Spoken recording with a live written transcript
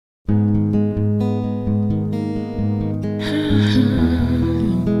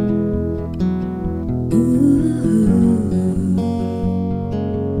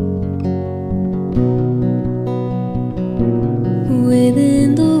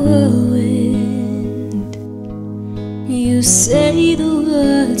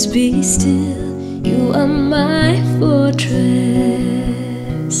be still. You are my fortress.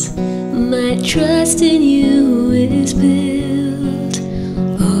 My trust in you is built.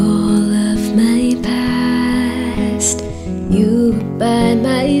 All of my past, you by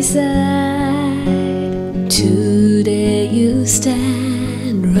my side. Today you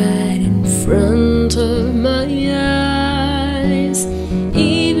stand right in front of my eyes.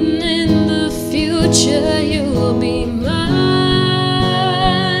 Even in the future you will be mine.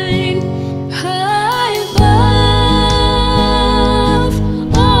 High above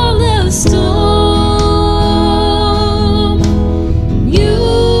all the storm, you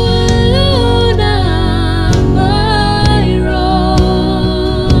alone are my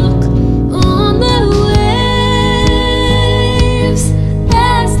rock. On the waves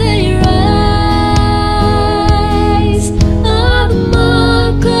as they rise, on the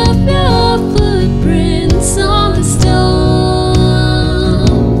mark of your footprints on the stone.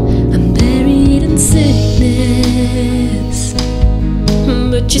 I'm buried in sickness,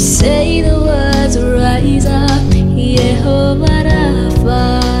 but you say the words rise up. Yehovah Rapha,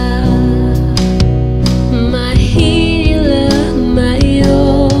 my healer, my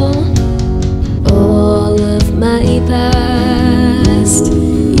all of my past,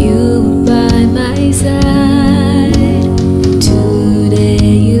 you by my side. Today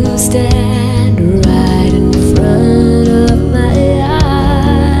you stand